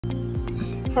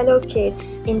Hello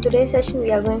kids, in today's session we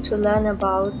are going to learn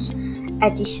about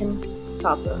addition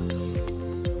problems.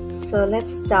 So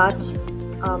let's start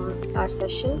our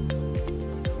session.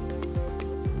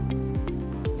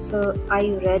 So are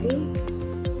you ready?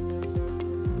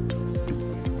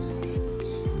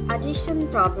 Addition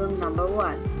problem number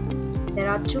 1. There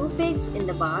are 2 pigs in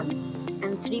the barn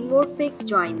and 3 more pigs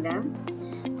join them.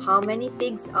 How many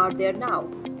pigs are there now?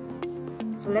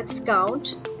 So let's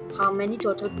count how many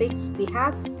total pigs we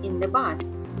have in the barn.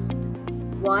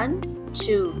 1,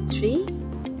 2, 3,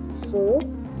 4,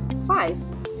 5.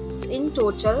 So in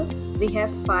total we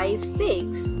have 5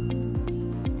 pigs.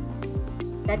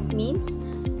 That means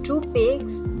 2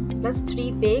 pigs plus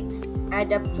 3 pigs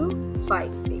add up to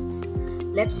 5 pigs.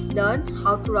 Let's learn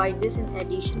how to write this in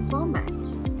addition format.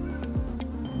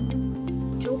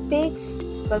 2 pigs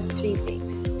plus 3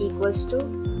 pigs equals to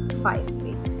 5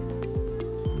 pigs.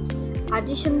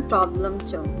 Addition problem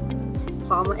 2.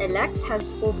 Farmer Alex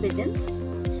has 4 pigeons.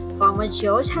 Farmer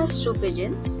George has 2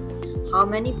 pigeons. How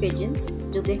many pigeons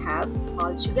do they have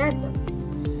altogether?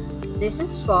 So this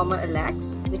is Farmer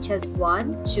Alex, which has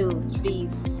 1, 2, 3,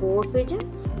 4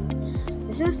 pigeons.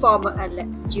 This is Farmer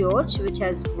George, which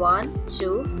has 1,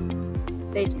 2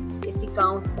 pigeons. If we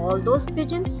count all those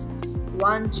pigeons,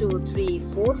 1, 2, 3,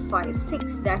 4, 5,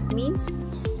 6, that means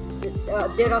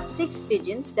there are 6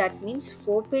 pigeons. That means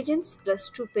 4 pigeons plus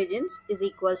 2 pigeons is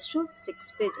equals to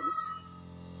 6 pigeons.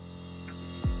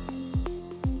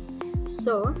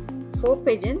 So 4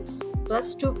 pigeons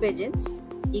plus 2 pigeons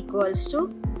equals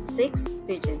to 6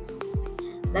 pigeons.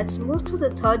 Let's move to the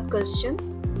third question.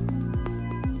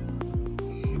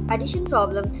 Addition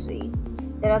problem 3.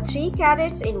 There are 3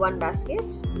 carrots in one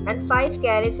basket and 5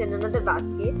 carrots in another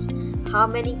basket. How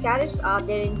many carrots are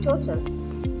there in total?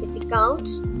 If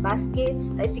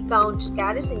we count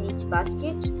carrots in each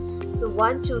basket, so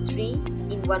 1, 2, 3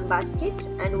 in one basket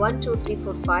and 1, 2, 3,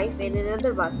 4, 5 in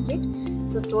another basket.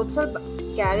 So total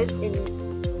carrots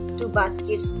in 2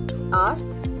 baskets are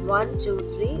 1, 2,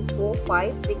 3, 4,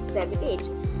 5, 6, 7, 8.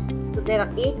 So there are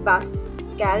 8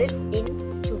 carrots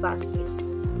in 2 baskets.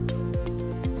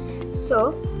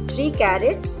 So 3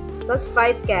 carrots plus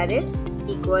 5 carrots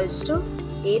equals to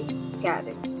 8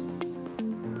 carrots.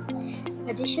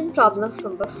 Addition problem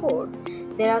number 4.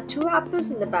 There are 2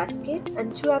 apples in the basket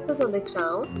and 2 apples on the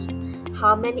ground.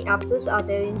 How many apples are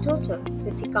there in total? So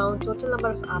if we count total number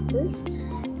of apples,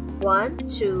 1,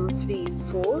 2, 3,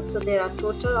 4. So there are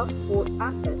total of 4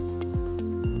 apples.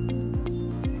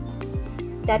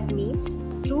 That means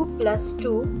 2 plus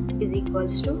 2 is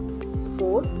equals to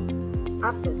 4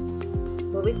 apples.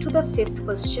 Moving to the 5th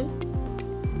question.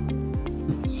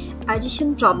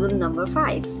 Addition problem number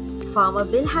 5. Farmer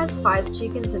Bill has 5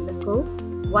 chickens in the coop.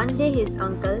 One day his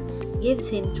uncle gives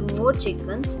him 2 more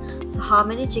chickens. So how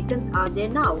many chickens are there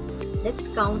now? Let's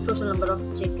count total number of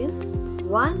chickens.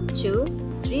 1,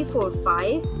 2, 3, 4,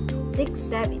 5, 6,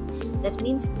 7. That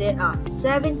means there are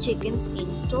 7 chickens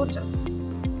in total.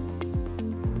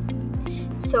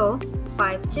 So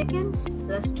 5 chickens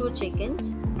plus 2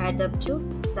 chickens add up to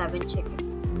 7 chickens.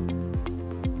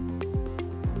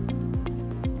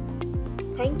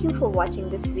 Thank you for watching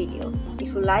this video.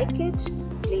 If you like it,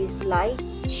 please like,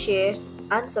 share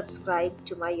and subscribe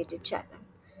to my YouTube channel.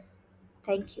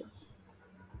 Thank you.